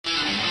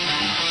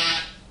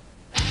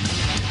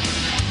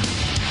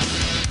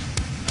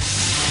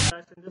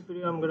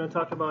video, I'm going to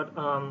talk about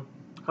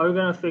how you're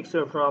going to fix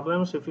your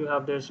problems if you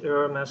have this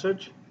error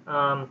message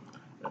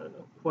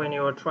when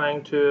you're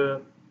trying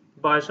to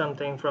buy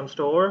something from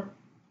store.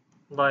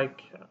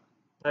 Like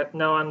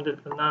now I'm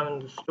in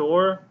the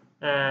store,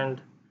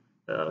 and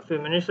a few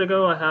minutes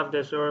ago I have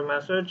this error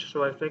message,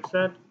 so I fix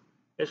it.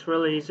 It's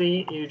really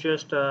easy. You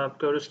just go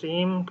to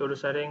Steam, go to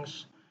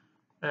settings,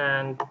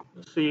 and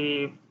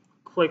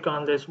click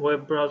on this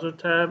web browser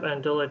tab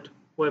and delete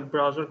web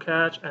browser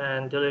cache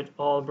and delete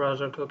all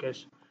browser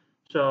cookies.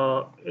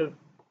 So if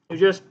you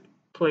just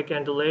click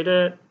and delete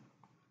it,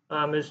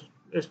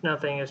 it's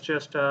nothing. It's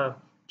just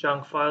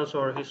junk files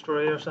or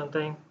history or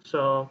something.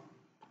 So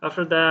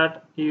after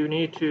that, you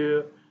need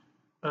to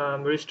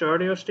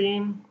restart your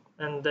Steam,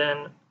 and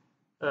then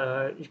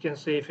you can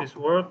see if it's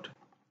worked.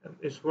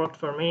 It's worked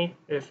for me.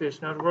 If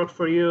it's not worked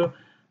for you,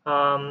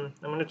 I'm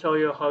going to tell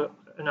you how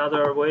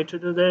another way to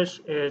do this.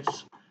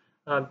 It's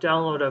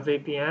download a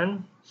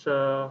VPN.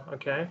 So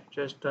okay,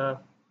 just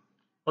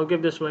I'll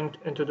give this link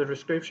into the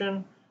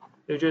description.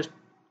 You just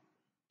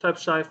type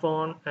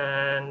Siphon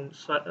and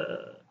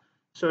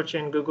search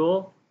in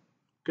Google.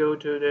 Go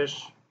to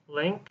this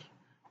link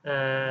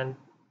and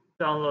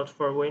download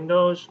for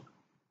Windows.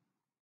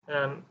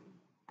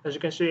 As you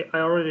can see, I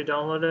already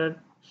downloaded.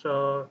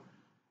 So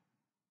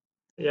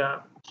yeah,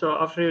 so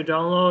after you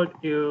download,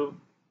 you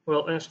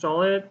will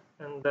install it,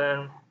 and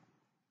then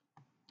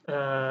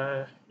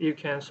you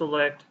can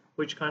select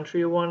which country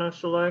you want to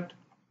select,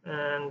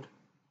 and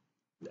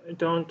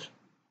don't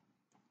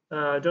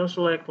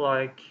select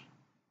like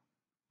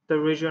the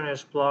region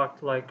is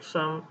blocked. Like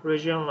some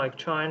region like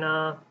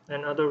China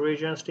and other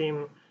regions,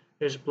 Steam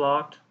is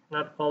blocked,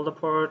 not all the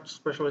parts,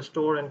 especially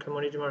store and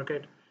community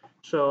market.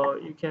 So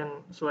you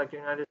can select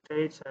United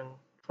States and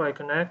try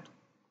connect.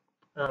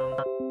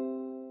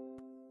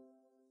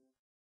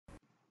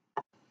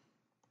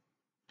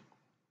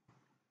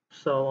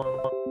 So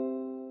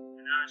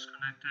now it's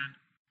connected,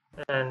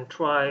 and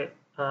try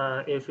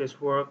if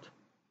it's worked.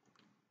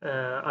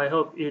 I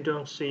hope you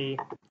don't see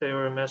the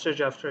error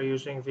message after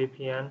using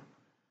VPN.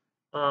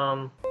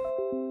 I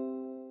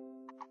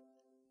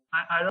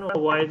don't know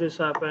why this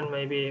happened.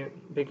 Maybe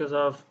because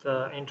of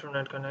the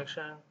internet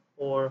connection,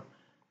 or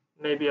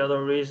maybe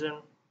other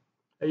reason.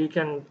 You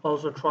can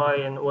also try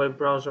in web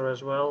browser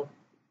as well,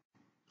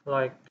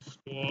 like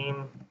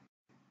Steam,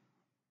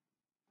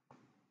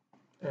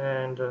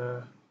 and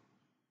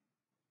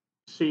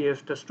see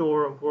if the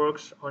store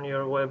works on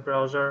your web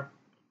browser.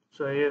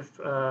 So if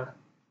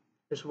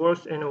this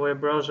works in a web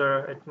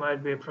browser, it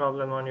might be a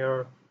problem on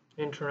your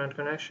internet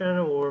connection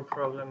or a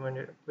problem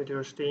with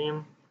your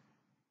Steam.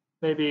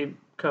 Maybe a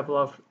couple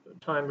of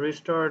time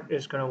restart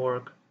is gonna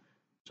work.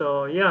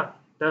 So yeah,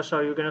 that's how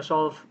you're gonna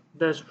solve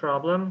this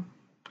problem.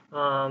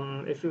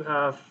 If you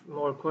have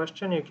more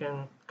question, you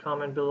can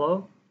comment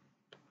below.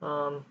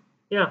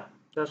 Yeah,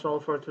 that's all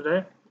for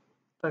today.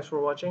 Thanks for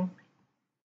watching.